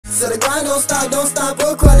So the grind don't stop,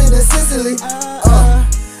 according to CICELY.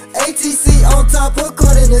 ATC on top,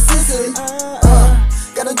 according to CICELY.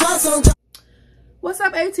 Gotta drop some. What's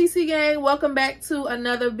up, ATC gang? Welcome back to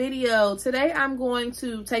another video. Today I'm going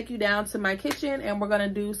to take you down to my kitchen and we're going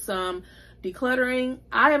to do some decluttering.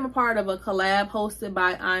 I am a part of a collab hosted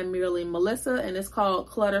by I'm Merely Melissa, and it's called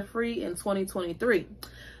Clutter Free in 2023.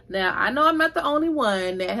 Now, I know I'm not the only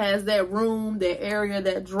one that has that room, that area,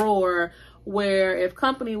 that drawer where if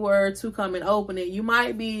company were to come and open it, you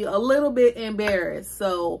might be a little bit embarrassed.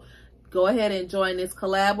 So go ahead and join this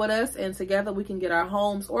collab with us, and together we can get our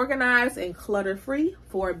homes organized and clutter free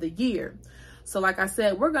for the year. So like I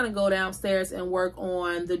said, we're going to go downstairs and work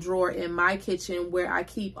on the drawer in my kitchen where I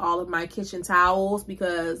keep all of my kitchen towels,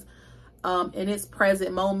 because in its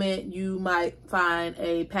present moment, you might find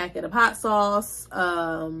a packet of hot sauce,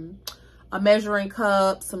 a measuring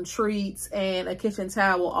cup, some treats, and a kitchen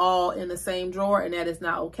towel all in the same drawer, and that is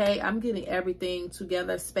not okay. I'm getting everything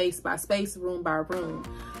together space by space, room by room.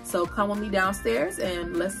 So come with me downstairs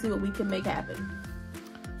and let's see what we can make happen.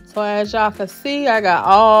 So as y'all can see, I got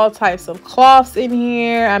all types of cloths in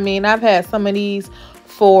here. I mean, I've had some of these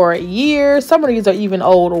for years. Some of these are even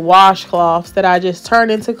old washcloths that I just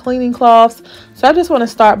turned into cleaning cloths. So I just want to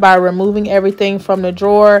start by removing everything from the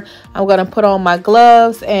drawer. I'm going to put on my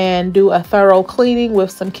gloves and do a thorough cleaning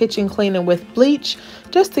with some kitchen cleaning with bleach,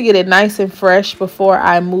 just to get it nice and fresh before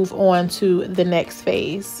I move on to the next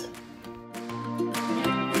phase.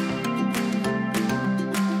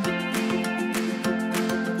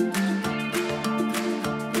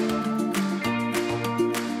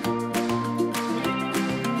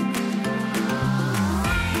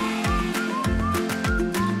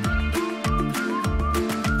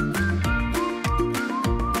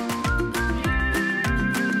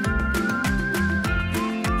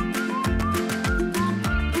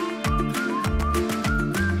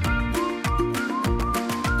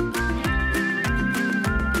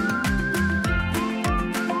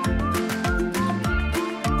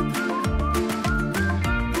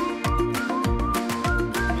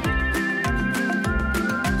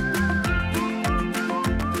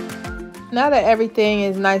 Now that everything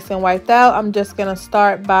is nice and wiped out, I'm just going to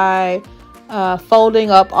start by folding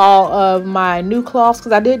up all of my new cloths,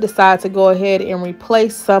 because I did decide to go ahead and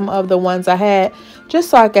replace some of the ones I had just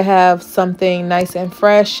so I could have something nice and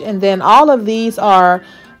fresh. And then all of these are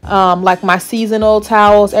like my seasonal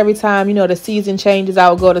towels. Every time, you know, the season changes, I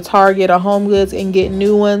would go to Target or Home Goods and get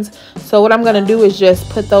new ones. So what I'm going to do is just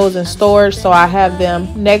put those in storage so I have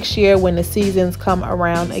them next year when the seasons come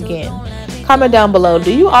around again. Comment down below,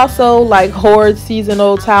 do you also like hoard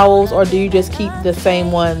seasonal towels, or do you just keep the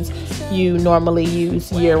same ones you normally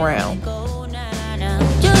use year round?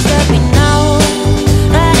 Just let me know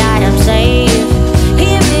that I am safe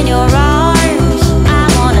here in your arms.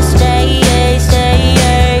 I wanna stay.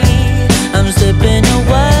 I'm slipping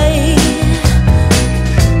away,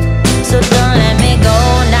 so don't let me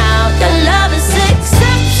go now. The love is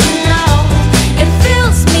exceptional, it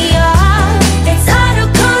fills me up, it's out of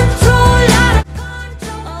control, out of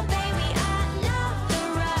control. Oh baby, I love the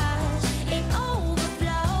rush, it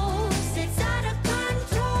overflows, it's out of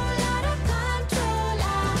control, out of control.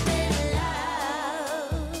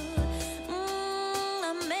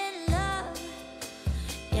 I'm in love,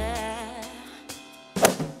 yeah.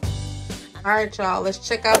 All right, y'all, let's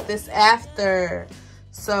check out this after.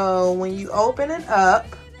 So when you open it up,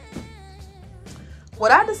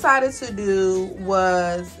 what I decided to do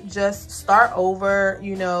was just start over,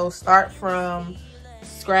 you know, start from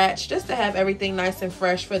scratch, just to have everything nice and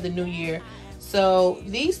fresh for the new year. So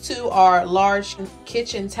these two are large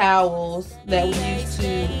kitchen towels that we use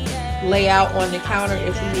to lay out on the counter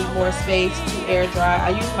if we need more space to air dry. I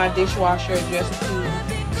use my dishwasher just to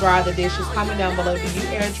dry the dishes. Comment down below, do you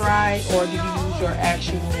air dry or do you use your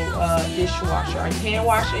actual dishwasher? Are you hand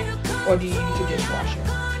washing or do you use your dishwasher?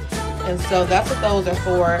 And so that's what those are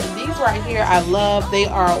for. These right here I love. They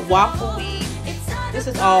are waffle weave. This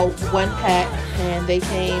is all one pack, and they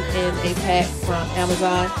came in a pack from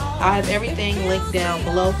Amazon. I have everything linked down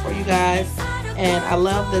below for you guys, and I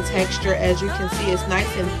love the texture. As you can see, it's nice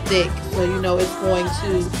and thick, so you know it's going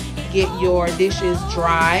to get your dishes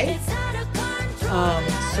dry.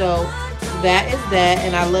 So that is that,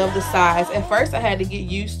 and I love the size. At first I had to get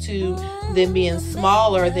used to them being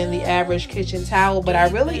smaller than the average kitchen towel, but I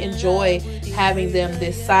really enjoy having them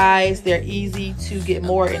this size. They're easy to get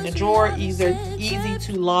more in the drawer, easy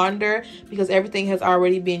to launder because everything has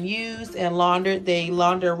already been used and laundered. They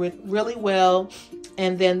launder really well,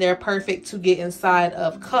 and then they're perfect to get inside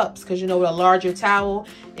of cups, because you know with a larger towel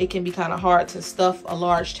it can be kind of hard to stuff a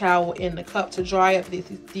large towel in the cup to dry up.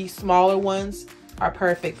 These smaller ones are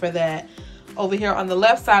perfect for that. Over here on the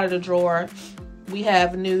left side of the drawer, we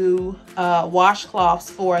have new washcloths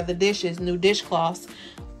for the dishes, new dishcloths.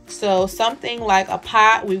 So something like a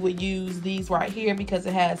pot, we would use these right here because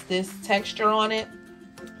it has this texture on it.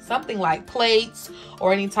 Something like plates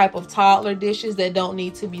or any type of toddler dishes that don't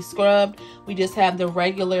need to be scrubbed, we just have the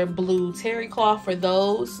regular blue terry cloth for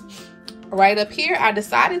those. Right up here, I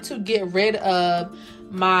decided to get rid of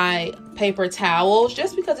my paper towels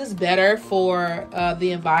just because it's better for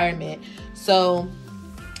the environment. So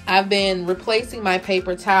I've been replacing my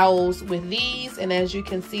paper towels with these, and as you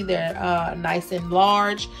can see, they're nice and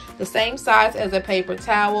large, the same size as a paper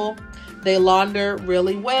towel. They launder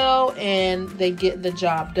really well and they get the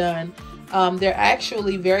job done. They're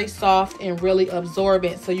actually very soft and really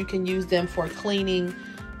absorbent, so you can use them for cleaning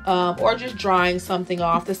or just drying something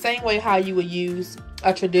off, the same way how you would use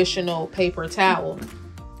a traditional paper towel.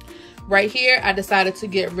 Right here, I decided to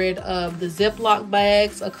get rid of the Ziploc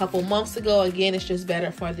bags a couple months ago. Again, it's just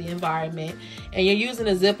better for the environment. And you're using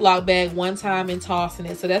a Ziploc bag one time and tossing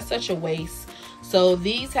it, so that's such a waste. So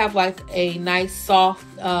these have like a nice soft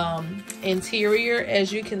interior,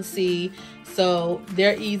 as you can see. So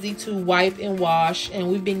they're easy to wipe and wash. And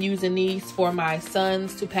we've been using these for my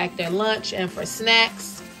sons to pack their lunch and for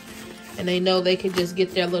snacks. And they know they can just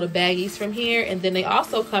get their little baggies from here. And then they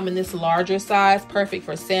also come in this larger size, perfect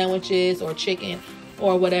for sandwiches or chicken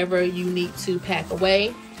or whatever you need to pack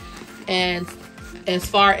away. And as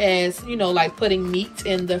far as, you know, like putting meat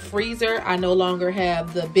in the freezer, I no longer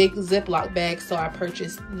have the big Ziploc bags, so I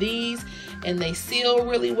purchased these, and they seal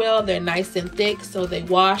really well. They're nice and thick, so they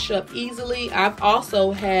wash up easily. I've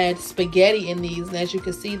also had spaghetti in these, and as you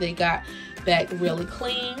can see, they got back really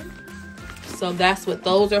clean. So that's what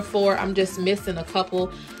those are for. I'm just missing a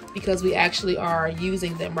couple because we actually are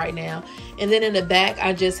using them right now. And then in the back,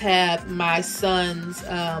 I just have my son's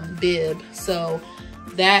bib. So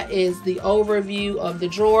that is the overview of the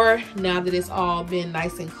drawer now that it's all been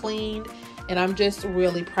nice and cleaned, and I'm just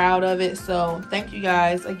really proud of it. So thank you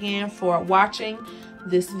guys again for watching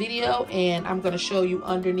this video, and I'm going to show you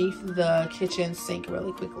underneath the kitchen sink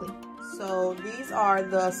really quickly. So these are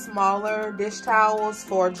the smaller dish towels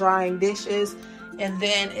for drying dishes, and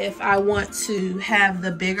then if I want to have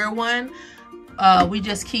the bigger one, we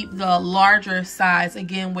just keep the larger size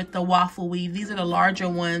again with the waffle weave. These are the larger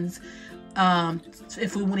ones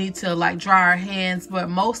if we need to like dry our hands, but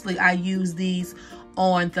mostly I use these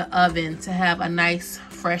on the oven to have a nice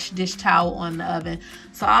fresh dish towel on the oven.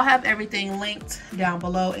 So I'll have everything linked down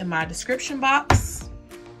below in my description box.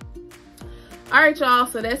 All right, y'all,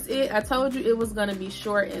 so that's it. I told you it was gonna be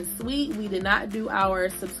short and sweet. We did not do our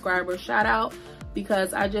subscriber shout out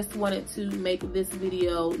because I just wanted to make this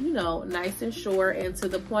video, you know, nice and short and to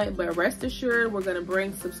the point, but rest assured we're gonna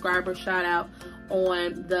bring subscriber shout out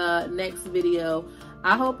on the next video.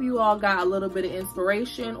 I hope you all got a little bit of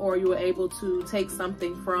inspiration, or you were able to take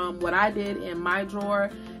something from what I did in my drawer.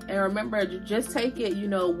 And remember, just take it, you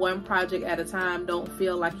know, one project at a time. Don't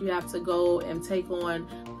feel like you have to go and take on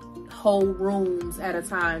whole rooms at a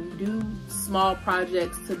time. Do small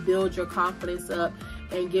projects to build your confidence up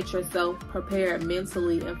and get yourself prepared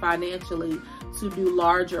mentally and financially to do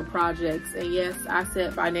larger projects. And yes, I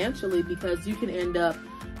said financially because you can end up,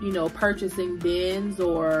 you know, purchasing bins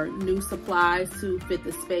or new supplies to fit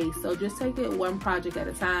the space. So just take it one project at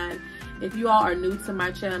a time. If you all are new to my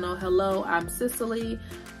channel, hello, I'm CICELY.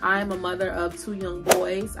 I'm a mother of 2 young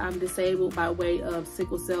boys. I'm disabled by way of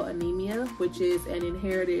sickle cell anemia, which is an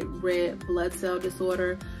inherited red blood cell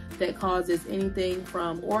disorder that causes anything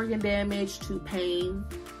from organ damage to pain.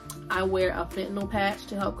 I wear a fentanyl patch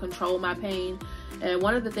to help control my pain. And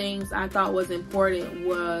one of the things I thought was important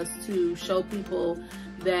was to show people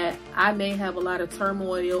that I may have a lot of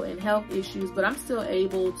turmoil and health issues, but I'm still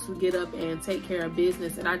able to get up and take care of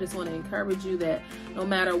business. And I just want to encourage you that no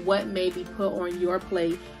matter what may be put on your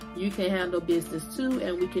plate, you can handle business too,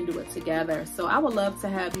 and we can do it together. So I would love to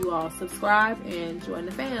have you all subscribe and join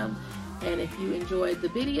the fam. And if you enjoyed the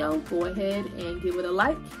video, go ahead and give it a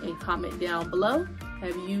like and comment down below.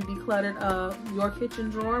 Have you decluttered your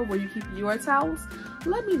kitchen drawer where you keep your towels?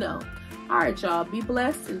 Let me know. All right, y'all, be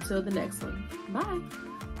blessed until the next one. Bye.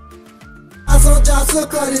 I saw Josh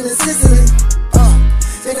Clutter in CICELY.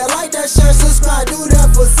 Say that like that, share, subscribe, do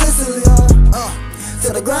that for CICELY.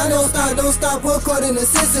 Till the grind don't stop, put Clutter in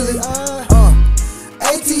CICELY.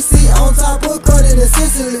 ATC on top, put Clutter in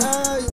CICELY.